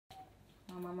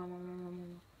Mama, mama, mama,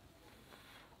 mama.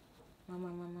 Mama,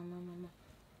 mama, mama, mama.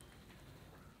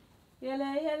 Yele,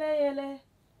 yele, yele.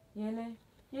 Yele,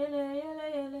 yele, yele,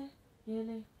 yele.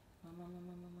 Yele. Mama, mama,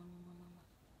 mama, mama, mama.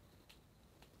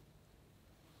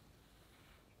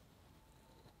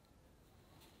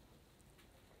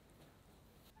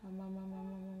 Mama, mama, mama,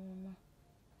 mama.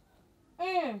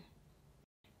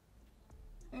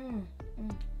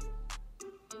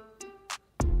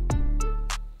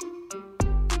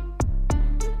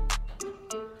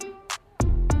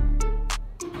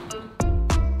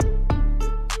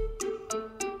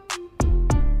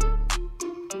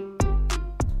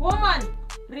 Woman,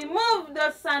 remove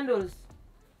those sandals.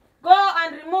 Go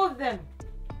and remove them.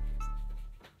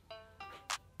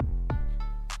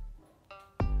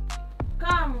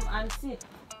 Come and sit.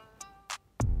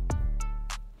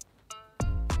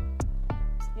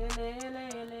 Yele, yele,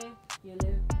 yele,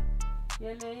 yele.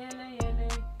 Yele, yele, yele,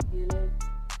 yele.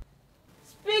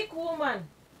 Speak, woman.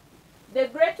 The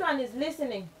great one is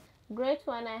listening. Great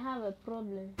one, I have a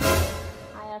problem.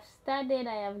 I have studied,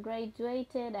 I have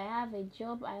graduated, I have a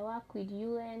job, I work with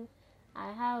UN,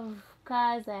 I have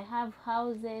cars, I have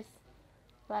houses,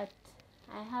 but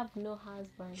I have no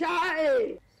husband. So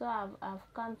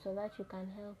I've come so that you can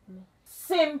help me.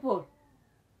 Simple.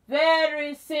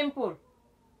 Very simple.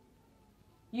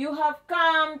 You have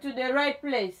come to the right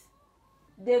place.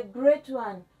 The great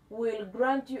one will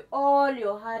grant you all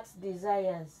your heart's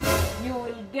desires. You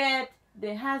will get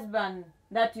the husband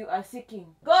that you are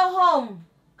seeking. Go home.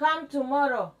 Come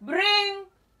tomorrow. Bring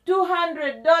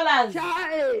 $200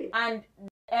 and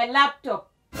a laptop.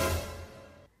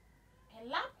 A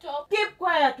laptop? Keep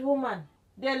quiet, woman.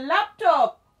 The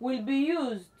laptop will be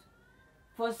used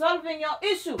for solving your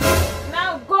issue.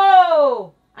 Now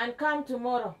go and come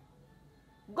tomorrow.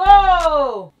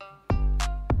 Go!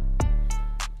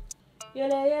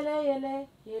 Yele, yele, yele,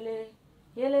 yele.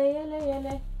 Yele, yele,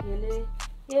 yele, yele.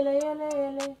 Yele, yele,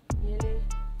 yele, yele.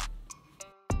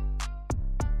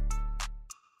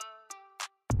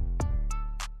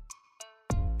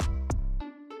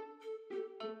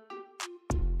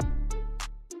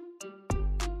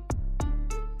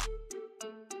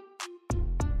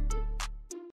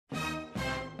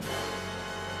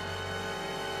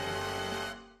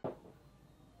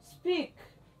 Speak.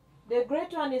 The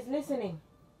great one is listening.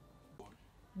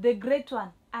 The great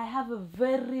one, I have a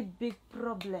very big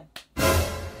problem.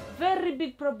 Very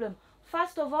big problem.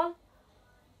 First of all,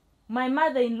 my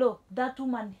mother-in-law, that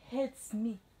woman hates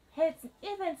me. Hates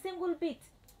even single bit.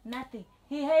 Nothing.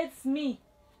 He hates me.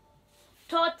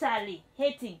 Totally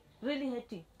hating. Really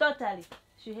hating. Totally.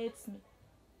 She hates me.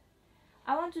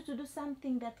 I want you to do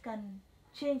something that can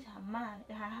change her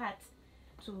heart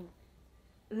to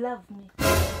love me.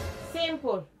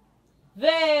 Simple.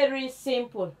 Very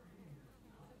simple.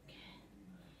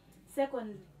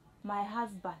 Secondly, my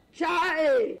husband.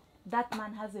 That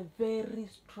man has a very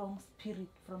strong spirit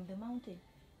from the mountain.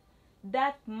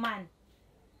 That man,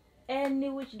 any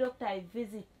witch doctor I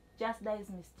visit, just dies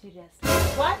mysterious.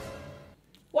 What?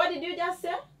 What did you just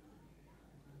say?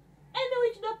 Any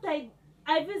witch doctor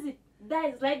I visit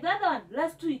dies. Like that one,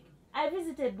 last week, I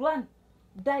visited one,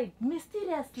 died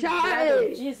mysteriously. Blood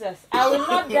of Jesus. I will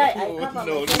not die. I cover myself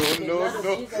with the blood of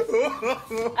Jesus.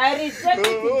 I reject it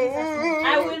in Jesus' name.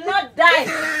 I will not die.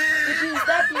 It is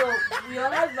that your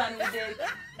husband with the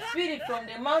spirit from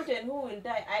the mountain who will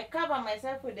die. I cover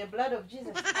myself with the blood of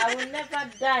Jesus. I will never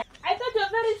die. I thought you were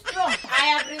very strong. I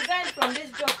have resigned from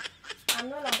this job. I'm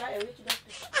no longer a witch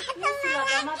doctor.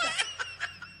 Yes, Matter.